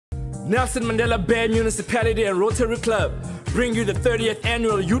Nelson Mandela Bay Municipality and Rotary Club bring you the 30th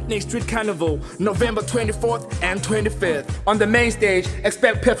annual Uitenhage Street Carnival, November 24th and 25th. On the main stage,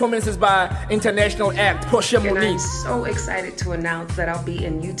 expect performances by international act Portia And Monique. I'm so excited to announce that I'll be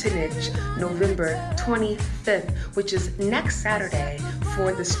in Uitenhage November 25th, which is next Saturday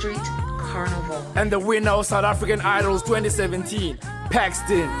for the Street Carnival. And the winner of South African Idols 2017,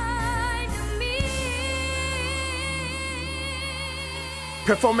 Paxton.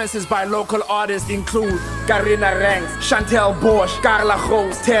 Performances by local artists include Karina Ranks, Chantel Bosch, Carla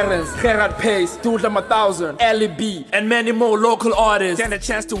Goos, Terrence, Gerard Pace, Dudla 1000, Ellie B, and many more local artists. Stand a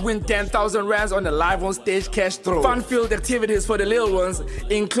chance to win 10,000 rands on the live on stage cash throw. Fun-filled activities for the little ones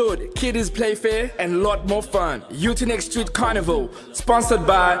include Kiddies Play Fair and a lot more fun. Uitenhage Street Carnival, sponsored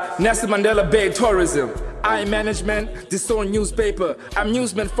by Nelson Mandela Bay Tourism, I Management, The Soul Newspaper,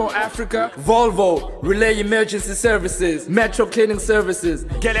 Amusement for Africa, Volvo, Relay Emergency Services, Metro Cleaning Services,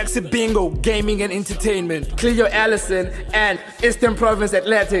 Galaxy Bingo, Gaming and Entertainment, Cleo Allison, and Eastern Province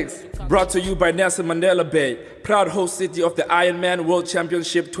Athletics. Brought to you by Nelson Mandela Bay, proud host city of the Ironman World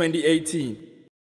Championship 2018.